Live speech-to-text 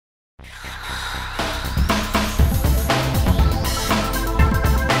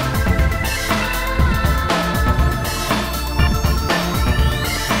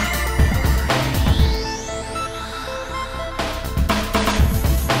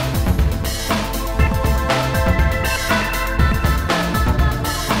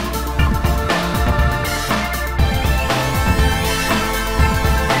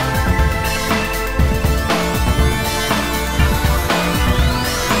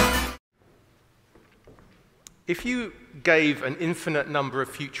If you gave an infinite number of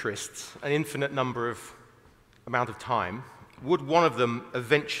futurists an infinite amount of time, would one of them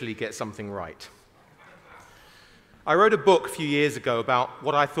eventually get something right? I wrote a book a few years ago about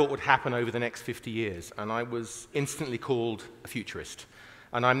what I thought would happen over the next 50 years, and I was instantly called a futurist.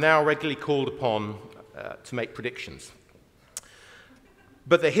 And I'm now regularly called upon to make predictions.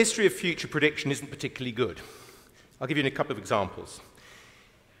 But the history of future prediction isn't particularly good. I'll give you a couple of examples.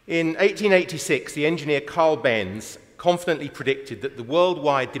 In 1886, the engineer Carl Benz confidently predicted that the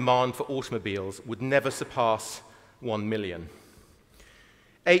worldwide demand for automobiles would never surpass 1 million.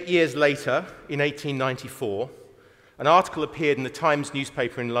 8 years later, in 1894, an article appeared in the Times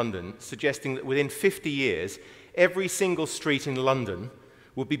newspaper in London suggesting that within 50 years, every single street in London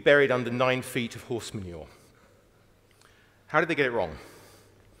would be buried under 9 feet of horse manure. How did they get it wrong?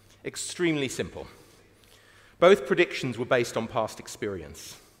 Extremely simple. Both predictions were based on past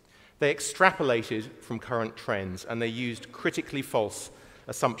experience. They extrapolated from current trends, and they used critically false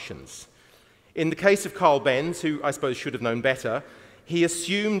assumptions. In the case of Carl Benz, who I suppose should have known better, he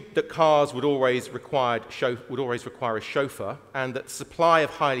assumed that cars would always require a chauffeur, and that the supply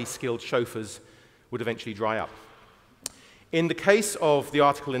of highly skilled chauffeurs would eventually dry up. In the case of the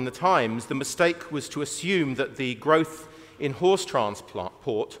article in the Times, the mistake was to assume that the growth in horse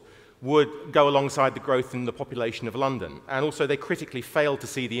transport would go alongside the growth in the population of London. And also they critically failed to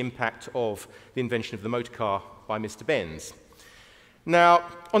see the impact of the invention of the motor car by Mr. Benz. Now,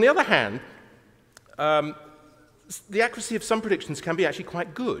 on the other hand, the accuracy of some predictions can be actually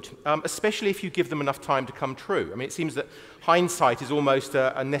quite good, especially if you give them enough time to come true. I mean, it seems that hindsight is almost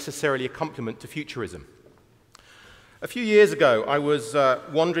necessarily a complement to futurism. A few years ago, I was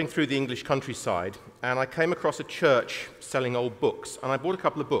wandering through the English countryside, and I came across a church selling old books, and I bought a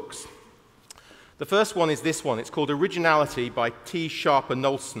couple of books. The first one is this one. It's called Originality by T. Sharper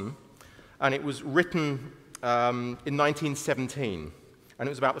Knowlson, and it was written in 1917, and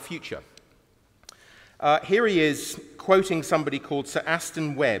it was about the future. Here he is quoting somebody called Sir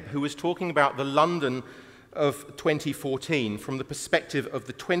Aston Webb, who was talking about the London of 2014 from the perspective of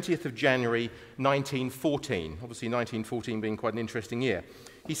the 20th of January 1914, obviously 1914 being quite an interesting year.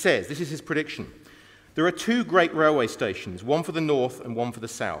 He says, this is his prediction, there are 2 great railway stations, one for the north and one for the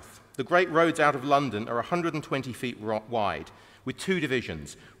south. The great roads out of London are 120 feet wide, with 2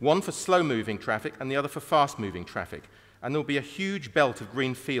 divisions, one for slow-moving traffic and the other for fast-moving traffic. And there'll be a huge belt of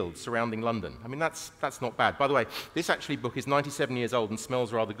green fields surrounding London. I mean, that's not bad. By the way, this actually book is 97 years old and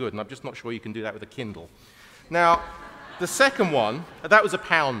smells rather good, and I'm just not sure you can do that with a Kindle. Now, the second one, that was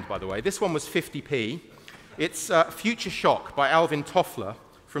 £1, by the way. This one was 50p. It's Future Shock by Alvin Toffler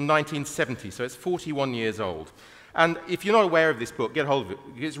from 1970, so it's 41 years old. And if you're not aware of this book, get hold of it.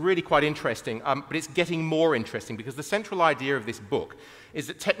 It's really quite interesting, but it's getting more interesting because the central idea of this book is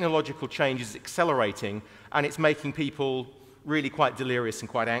that technological change is accelerating and it's making people really quite delirious and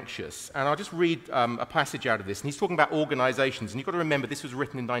quite anxious. And I'll just read a passage out of this. And he's talking about organizations, and you've got to remember this was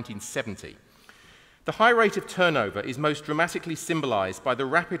written in 1970. The high rate of turnover is most dramatically symbolized by the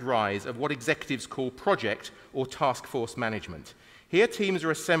rapid rise of what executives call project or task force management. Here, teams are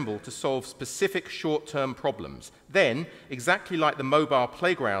assembled to solve specific short-term problems. Then, exactly like the mobile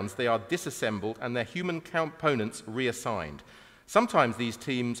playgrounds, they are disassembled and their human components reassigned. Sometimes these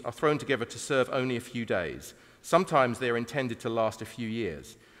teams are thrown together to serve only a few days. Sometimes they are intended to last a few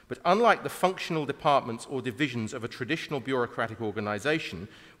years. But unlike the functional departments or divisions of a traditional bureaucratic organization,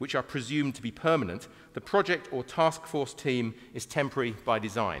 which are presumed to be permanent, the project or task force team is temporary by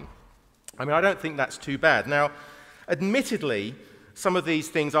design. I mean, I don't think that's too bad. Now, admittedly, some of these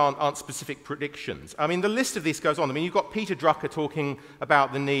things aren't specific predictions. I mean, the list of this goes on. I mean, you've got Peter Drucker talking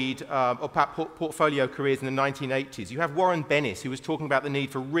about the need of portfolio careers in the 1980s. You have Warren Bennis, who was talking about the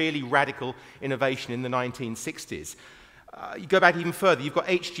need for really radical innovation in the 1960s. You go back even further, you've got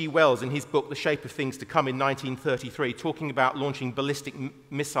H.G. Wells in his book, The Shape of Things to Come in 1933, talking about launching ballistic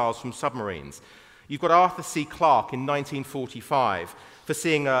missiles from submarines. You've got Arthur C. Clarke in 1945 for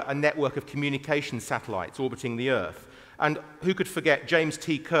seeing a network of communication satellites orbiting the Earth. And who could forget James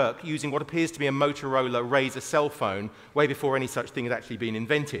T. Kirk using what appears to be a Motorola Razr cell phone way before any such thing had actually been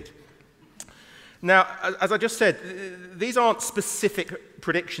invented. Now, as I just said, these aren't specific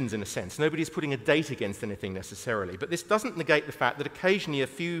predictions in a sense. Nobody's putting a date against anything necessarily. But this doesn't negate the fact that occasionally a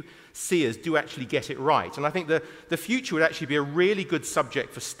few seers do actually get it right. And I think the future would actually be a really good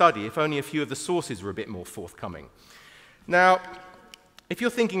subject for study if only a few of the sources were a bit more forthcoming. Now, if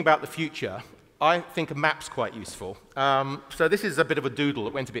you're thinking about the future, I think a map's quite useful. So this is a bit of a doodle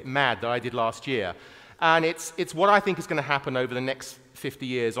that went a bit mad that I did last year. And it's what I think is going to happen over the next 50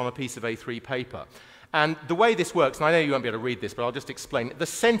 years on a piece of A3 paper. And the way this works, and I know you won't be able to read this, but I'll just explain it. The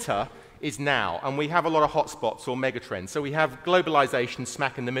center is now, and we have a lot of hotspots or megatrends. So we have globalization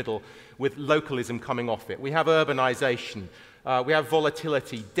smack in the middle with localism coming off it. We have urbanization. We have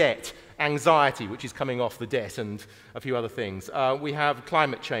volatility, debt, anxiety, which is coming off the debt, and a few other things. We have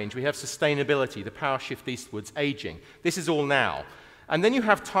climate change. We have sustainability, the power shift eastwards, aging. This is all now. And then you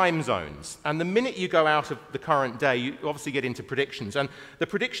have time zones. And the minute you go out of the current day, you obviously get into predictions. And the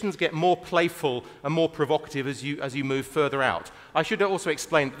predictions get more playful and more provocative as you move further out. I should also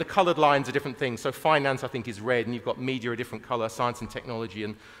explain that the colored lines are different things. So finance, I think, is red, and you've got media, a different color, science and technology,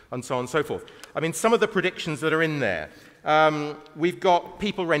 and so on and so forth. I mean, some of the predictions that are in there. We've got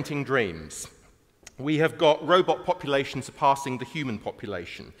people renting dreams. We have got robot population surpassing the human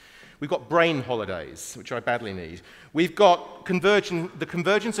population. We've got brain holidays, which I badly need. We've got the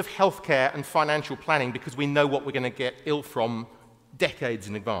convergence of healthcare and financial planning because we know what we're going to get ill from decades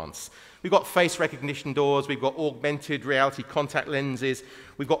in advance. We've got face recognition doors. We've got augmented reality contact lenses.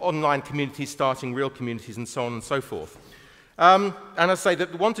 We've got online communities starting real communities, and so on and so forth. And I say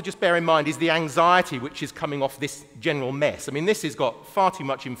that the one to just bear in mind is the anxiety which is coming off this general mess. I mean, this has got far too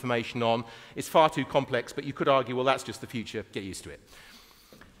much information on. It's far too complex, but you could argue, well, that's just the future. Get used to it.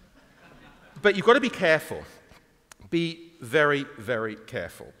 But you've got to be careful. Be very, very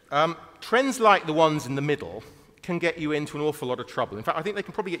careful. Trends like the ones in the middle can get you into an awful lot of trouble. In fact, I think they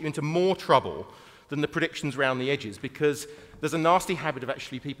can probably get you into more trouble than the predictions around the edges, because there's a nasty habit of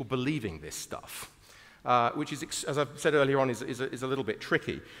actually people believing this stuff, which is, as I've said earlier on, is a little bit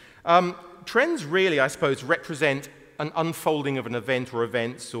tricky. Trends really, I suppose, represent an unfolding of an event or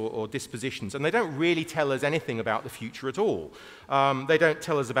events or dispositions, and they don't really tell us anything about the future at all. They don't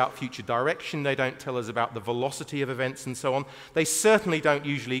tell us about future direction. They don't tell us about the velocity of events and so on. They certainly don't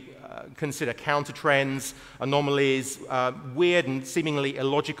usually consider counter-trends, anomalies, weird and seemingly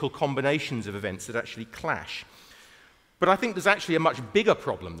illogical combinations of events that actually clash. But I think there's actually a much bigger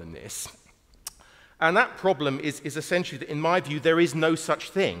problem than this. And that problem is essentially that, in my view, there is no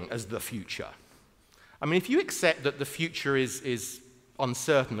such thing as the future. I mean, if you accept that the future is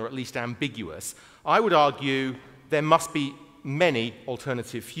uncertain or at least ambiguous, I would argue there must be many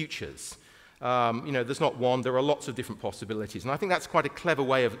alternative futures. There's not one, there are lots of different possibilities. And I think that's quite a clever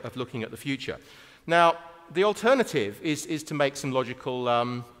way of looking at the future. Now, the alternative is to make some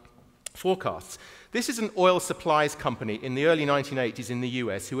logical forecasts. This is an oil supplies company in the early 1980s in the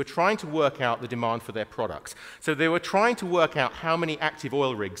US who were trying to work out the demand for their products. So they were trying to work out how many active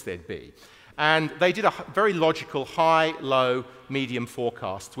oil rigs there'd be. And they did a very logical high, low, medium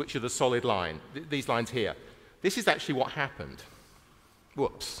forecasts, which are the solid line, these lines here. This is actually what happened.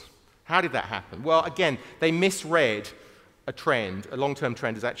 Whoops. How did that happen? Well, again, they misread a trend. A long-term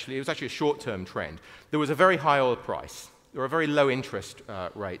trend it was actually a short-term trend. There was a very high oil price. There were very low interest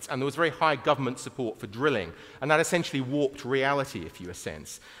rates, and there was very high government support for drilling, and that essentially warped reality, if you a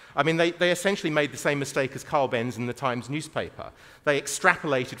sense. I mean, they essentially made the same mistake as Carl Benz in the Times newspaper. They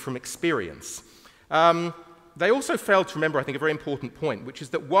extrapolated from experience. They also failed to remember, I think, a very important point, which is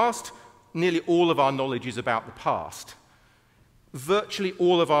that whilst nearly all of our knowledge is about the past, virtually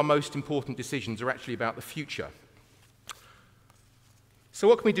all of our most important decisions are actually about the future. So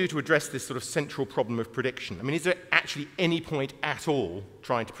what can we do to address this sort of central problem of prediction? I mean, is there actually any point at all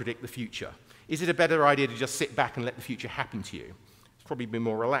trying to predict the future? Is it a better idea to just sit back and let the future happen to you? It's probably be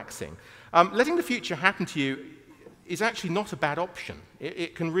more relaxing. Letting the future happen to you is actually not a bad option.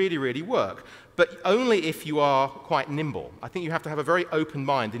 It can really, really work, but only if you are quite nimble. I think you have to have a very open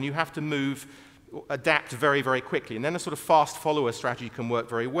mind, and you have to adapt very, very quickly, and then a sort of fast follower strategy can work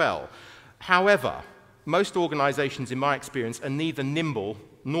very well. However, most organizations, in my experience, are neither nimble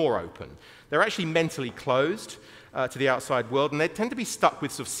nor open. They're actually mentally closed to the outside world, and they tend to be stuck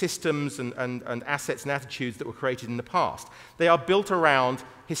with sort of systems and assets and attitudes that were created in the past. They are built around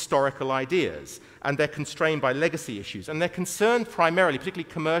historical ideas, and they're constrained by legacy issues, and they're concerned primarily,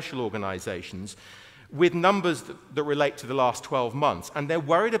 particularly commercial organizations, with numbers that relate to the last 12 months, and they're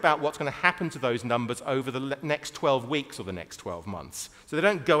worried about what's going to happen to those numbers over the next 12 weeks or the next 12 months. So they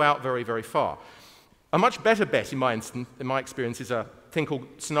don't go out very, very far. A much better bet, in my experience, is a thing called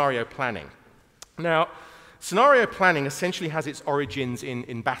scenario planning. Now, scenario planning essentially has its origins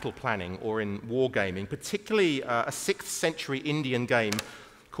in battle planning or in wargaming, particularly a 6th century Indian game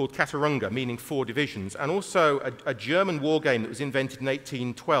called Chaturanga, meaning 4 divisions, and also a German wargame that was invented in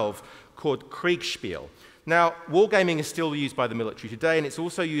 1812 called Kriegspiel. Now, wargaming is still used by the military today, and it's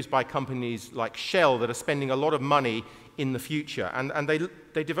also used by companies like Shell that are spending a lot of money in the future. And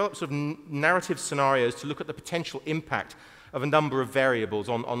they develop sort of narrative scenarios to look at the potential impact of a number of variables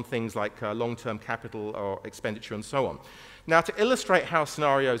on things like long-term capital or expenditure and so on. Now, to illustrate how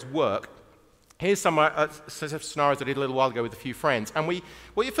scenarios work, here's some set of scenarios I did a little while ago with a few friends. And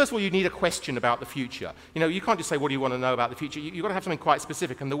first of all, you need a question about the future. You know, you can't just say, what do you want to know about the future? You've got to have something quite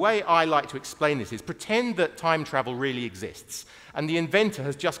specific. And the way I like to explain this is pretend that time travel really exists. And the inventor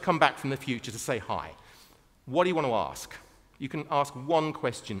has just come back from the future to say hi. What do you want to ask? You can ask one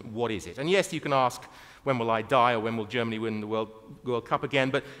question, what is it? And yes, you can ask, when will I die, or when will Germany win the World Cup again?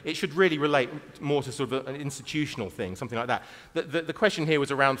 But it should really relate more to sort of an institutional thing, something like that. The question here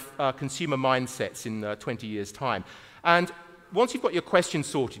was around consumer mindsets in 20 years' time. And once you've got your question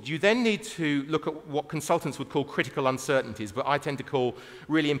sorted, you then need to look at what consultants would call critical uncertainties, but I tend to call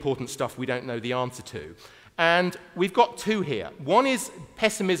really important stuff we don't know the answer to. And we've got 2 here. One is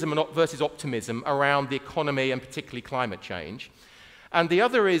pessimism versus optimism around the economy and particularly climate change. And the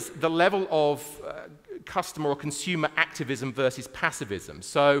other is the level of customer or consumer activism versus passivism.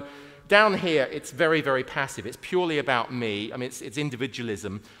 So down here, it's very, very passive. It's purely about me. I mean, it's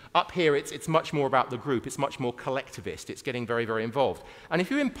individualism. Up here, it's much more about the group. It's much more collectivist. It's getting very, very involved. And if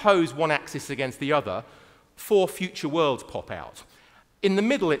you impose one axis against the other, 4 future worlds pop out. In the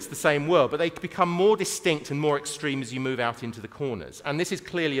middle, it's the same world, but they become more distinct and more extreme as you move out into the corners. And this is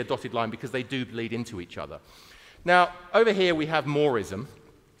clearly a dotted line because they do bleed into each other. Now, over here we have moreism,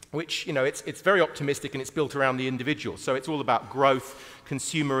 which, you know, it's very optimistic and it's built around the individual. So it's all about growth,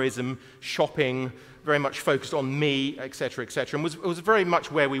 consumerism, shopping, very much focused on me, etc., etc. And was very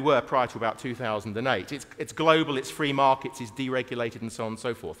much where we were prior to about 2008. It's global, it's free markets, it's deregulated, and so on and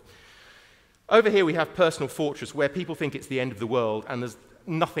so forth. Over here we have personal fortress, where people think it's the end of the world and there's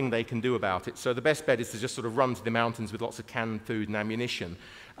nothing they can do about it. So the best bet is to just sort of run to the mountains with lots of canned food and ammunition.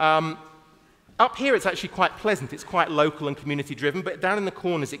 Up here it's actually quite pleasant, it's quite local and community driven, but down in the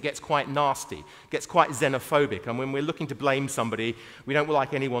corners it gets quite nasty, gets quite xenophobic, and when we're looking to blame somebody, we don't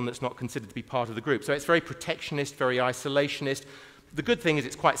like anyone that's not considered to be part of the group. So it's very protectionist, very isolationist. The good thing is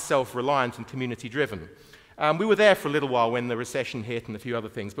it's quite self-reliant and community driven. We were there for a little while when the recession hit and a few other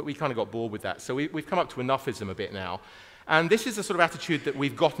things, but we kind of got bored with that. So we've come up to enoughism a bit now. And this is the sort of attitude that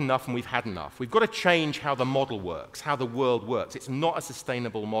we've got enough and we've had enough. We've got to change how the model works, how the world works. It's not a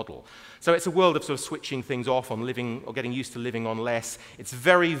sustainable model. So it's a world of sort of switching things off on living or getting used to living on less. It's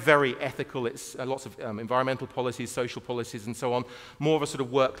very, very ethical. It's lots of environmental policies, social policies, and so on. More of a sort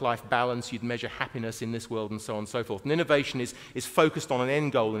of work-life balance. You'd measure happiness in this world and so on and so forth. And innovation is focused on an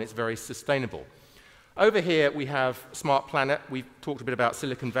end goal and it's very sustainable. Over here we have Smart Planet. We've talked a bit about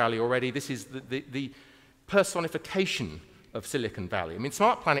Silicon Valley already. This is the personification of Silicon Valley. I mean,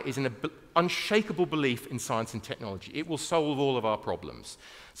 Smart Planet is an unshakable belief in science and technology. It will solve all of our problems.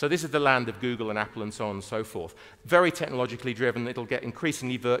 So this is the land of Google and Apple and so on and so forth. Very technologically driven. It'll get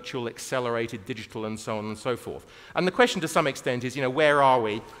increasingly virtual, accelerated, digital, and so on and so forth. And the question to some extent is, you know, where are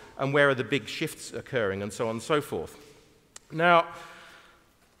we and where are the big shifts occurring and so on and so forth. Now,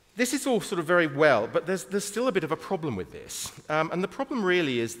 this is all sort of very well, but there's still a bit of a problem with this. And the problem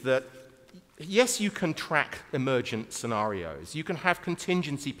really is that, yes, you can track emergent scenarios. You can have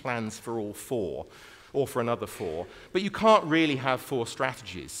contingency plans for all 4, or for another 4, but you can't really have 4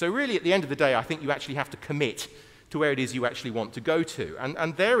 strategies. So really, at the end of the day, I think you actually have to commit to where it is you actually want to go to.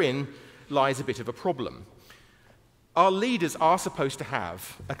 And therein lies a bit of a problem. Our leaders are supposed to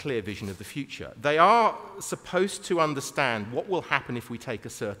have a clear vision of the future. They are supposed to understand what will happen if we take a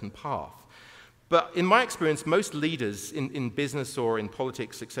certain path. But in my experience, most leaders in business or in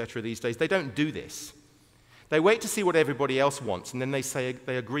politics, etc., these days, they don't do this. They wait to see what everybody else wants, and then they say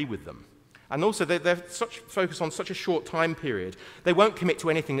they agree with them. And also, they're focused on such a short time period, they won't commit to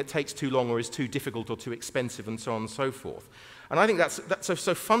anything that takes too long or is too difficult or too expensive and so on and so forth. And I think that's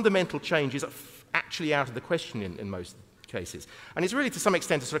so fundamental change is actually out of the question in most cases. And it's really, to some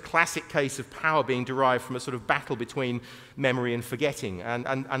extent, a sort of classic case of power being derived from a sort of battle between memory and forgetting,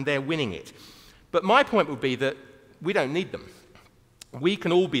 and they're winning it. But my point would be that we don't need them. We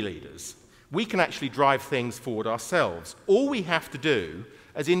can all be leaders. We can actually drive things forward ourselves. All we have to do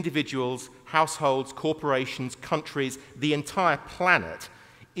as individuals, households, corporations, countries, the entire planet,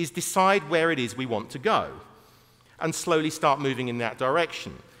 is decide where it is we want to go and slowly start moving in that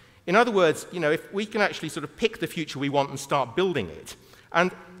direction. In other words, you know, if we can actually sort of pick the future we want and start building it,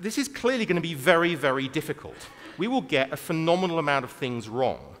 And this is clearly going to be very, very difficult. We will get a phenomenal amount of things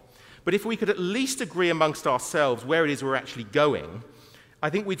wrong. But if we could at least agree amongst ourselves where it is we're actually going, I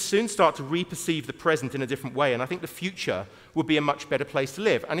think we'd soon start to reperceive the present in a different way, and I think the future would be a much better place to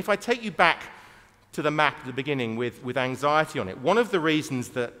live. And if I take you back to the map at the beginning with anxiety on it, one of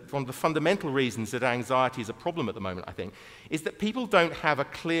the fundamental reasons that anxiety is a problem at the moment, I think, is that people don't have a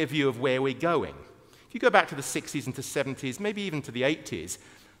clear view of where we're going. If you go back to the 60s and to 70s, maybe even to the 80s,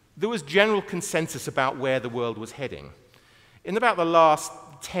 there was general consensus about where the world was heading. In about the last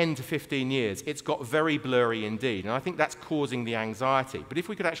 10 to 15 years, it's got very blurry indeed, and I think that's causing the anxiety. But if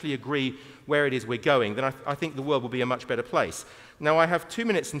we could actually agree where it is we're going, then I think the world will be a much better place. Now, I have 2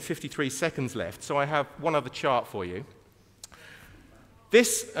 minutes and 53 seconds left, so I have one other chart for you.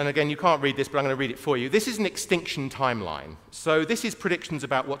 This, and again, you can't read this, but I'm going to read it for you. This is an extinction timeline. So this is predictions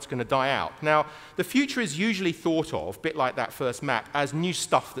about what's going to die out. Now, the future is usually thought of, a bit like that first map, as new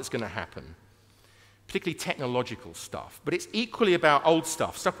stuff that's going to happen, particularly technological stuff. But it's equally about old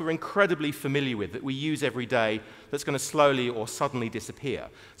stuff we're incredibly familiar with, that we use every day, that's going to slowly or suddenly disappear.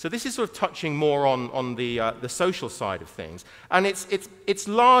 So this is sort of touching more on the social side of things. And it's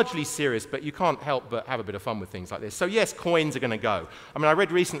largely serious, but you can't help but have a bit of fun with things like this. So yes, coins are going to go. I mean, I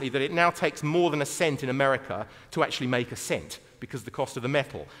read recently that it now takes more than a cent in America to actually make a cent because of the cost of the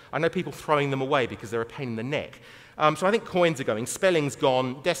metal. I know people throwing them away because they're a pain in the neck. So I think coins are going, spelling's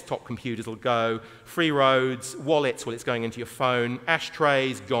gone, desktop computers will go, free roads, wallets, well, it's going into your phone,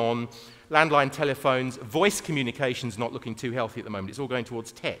 ashtrays gone, landline telephones, voice communication's not looking too healthy at the moment, it's all going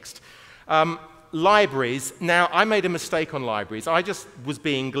towards text. Libraries, now I made a mistake on libraries. I just was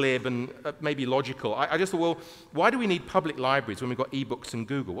being glib and maybe logical. I just thought, well, why do we need public libraries when we've got ebooks and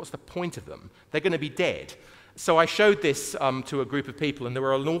Google? What's the point of them? They're going to be dead. So I showed this to a group of people, and there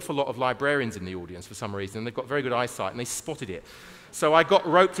were an awful lot of librarians in the audience for some reason, and they've got very good eyesight, and they spotted it. So I got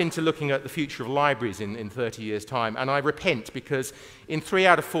roped into looking at the future of libraries in 30 years' time, and I repent because in 3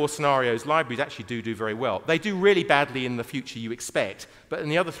 out of 4 scenarios, libraries actually do very well. They do really badly in the future you expect, but in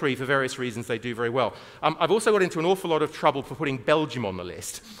the other 3, for various reasons, they do very well. I've also got into an awful lot of trouble for putting Belgium on the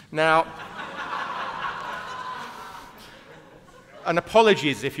list. Now, and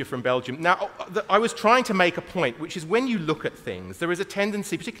apologies if you're from Belgium. Now, I was trying to make a point, which is when you look at things, there is a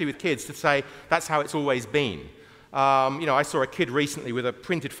tendency, particularly with kids, to say, that's how it's always been. You know, I saw a kid recently with a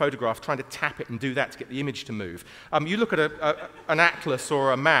printed photograph trying to tap it and do that to get the image to move. You look at an atlas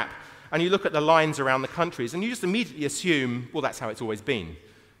or a map, and you look at the lines around the countries, and you just immediately assume, well, that's how it's always been.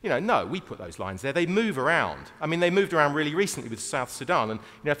 You know, no, we put those lines there. They move around. I mean, they moved around really recently with South Sudan, and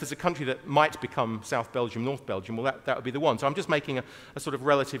you know, if there's a country that might become South Belgium, North Belgium, well, that would be the one. So I'm just making a sort of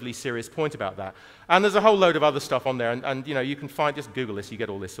relatively serious point about that. And there's a whole load of other stuff on there, and you know, you can find, just Google this, you get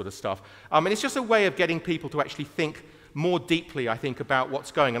all this sort of stuff. And it's just a way of getting people to actually think more deeply, I think, about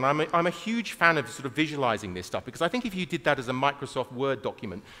what's going on. I'm a huge fan of sort of visualizing this stuff, because I think if you did that as a Microsoft Word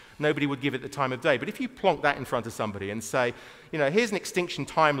document, nobody would give it the time of day. But if you plonk that in front of somebody and say, you know, here's an extinction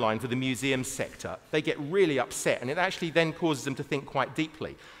timeline for the museum sector, they get really upset, and it actually then causes them to think quite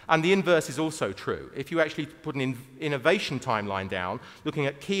deeply. And the inverse is also true. If you actually put an innovation timeline down, looking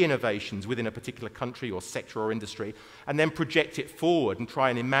at key innovations within a particular country or sector or industry, and then project it forward and try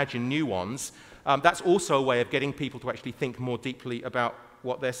and imagine new ones, that's also a way of getting people to actually think more deeply about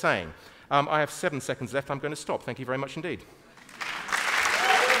what they're saying. I have 7 seconds left. I'm going to stop. Thank you very much indeed.